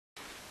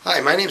Hi,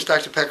 my name is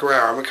Dr.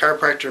 Pecoraro. I'm a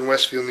chiropractor in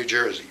Westfield, New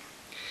Jersey.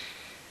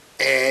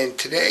 And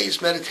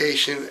today's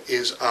meditation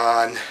is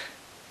on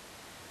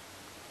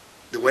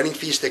the wedding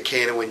feast at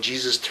Cana when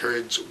Jesus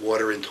turns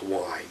water into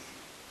wine.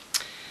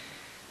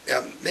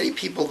 Now, many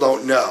people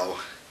don't know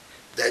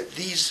that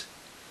these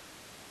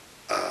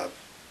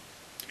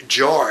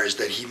jars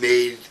that he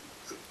made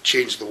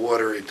change the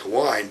water into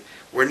wine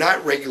were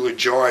not regular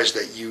jars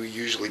that you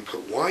usually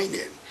put wine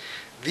in.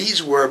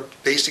 These were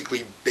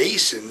basically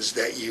basins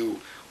that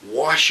you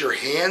wash your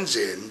hands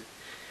in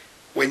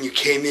when you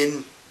came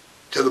in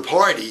to the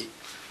party.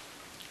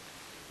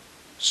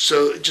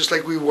 So just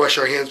like we wash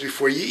our hands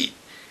before you eat.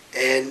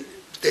 And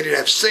they didn't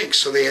have sinks,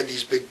 so they had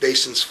these big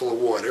basins full of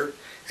water,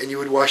 and you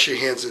would wash your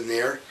hands in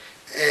there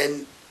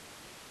and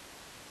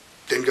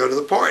then go to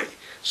the party.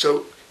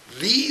 So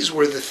these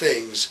were the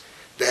things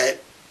that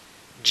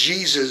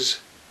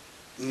Jesus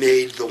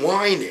made the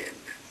wine in,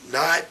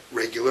 not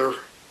regular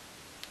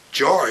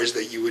jars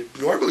that you would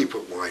normally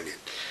put wine in.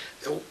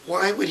 Now,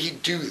 why would he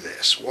do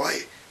this?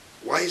 Why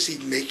is he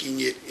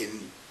making it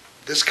in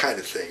this kind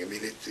of thing? I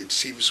mean, it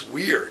seems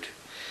weird.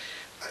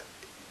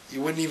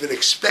 You wouldn't even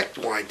expect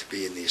wine to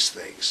be in these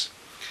things.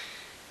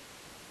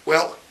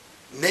 Well,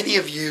 many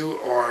of you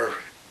are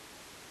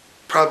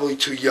probably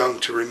too young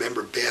to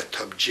remember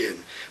bathtub gin,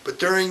 but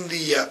during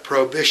the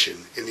Prohibition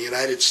in the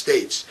United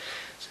States,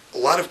 a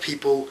lot of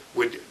people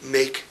would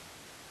make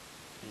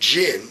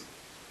gin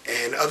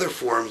and other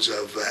forms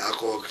of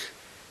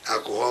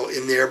alcohol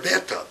in their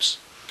bathtubs,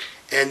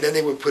 and then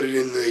they would put it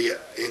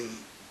in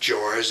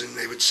jars and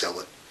they would sell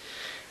it.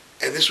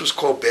 And this was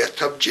called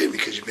bathtub gin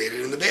because you made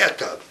it in the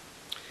bathtub.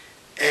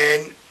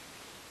 And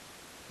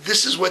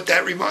this is what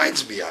that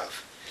reminds me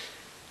of.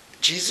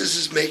 Jesus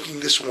is making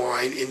this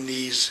wine in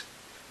these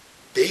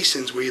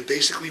basins where you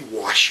basically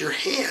wash your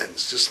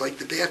hands, just like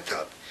the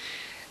bathtub.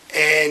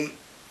 And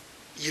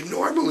you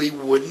normally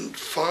wouldn't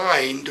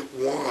find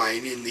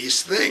wine in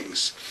these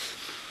things.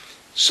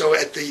 So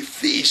at the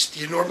feast,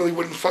 you normally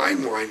wouldn't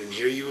find wine in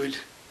here.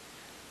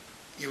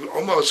 You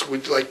almost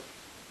would like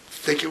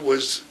think it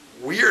was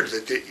weird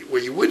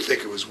you would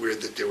think it was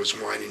weird that there was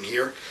wine in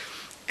here.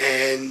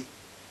 And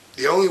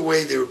the only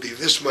way there would be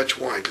this much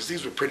wine, because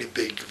these were pretty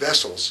big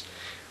vessels,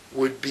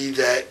 would be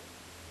that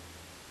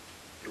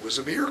it was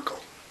a miracle.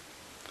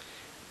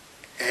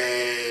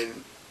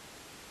 And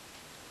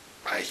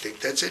I think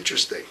that's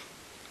interesting.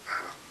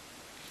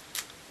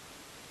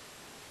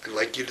 I'd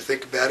like you to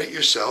think about it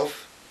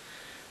yourself,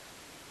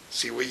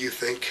 see what you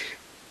think,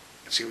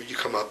 see what you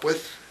come up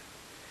with,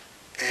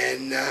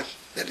 and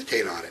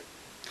meditate on it.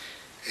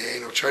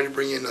 And I'll try to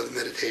bring you another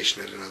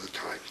meditation at another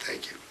time.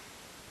 Thank you.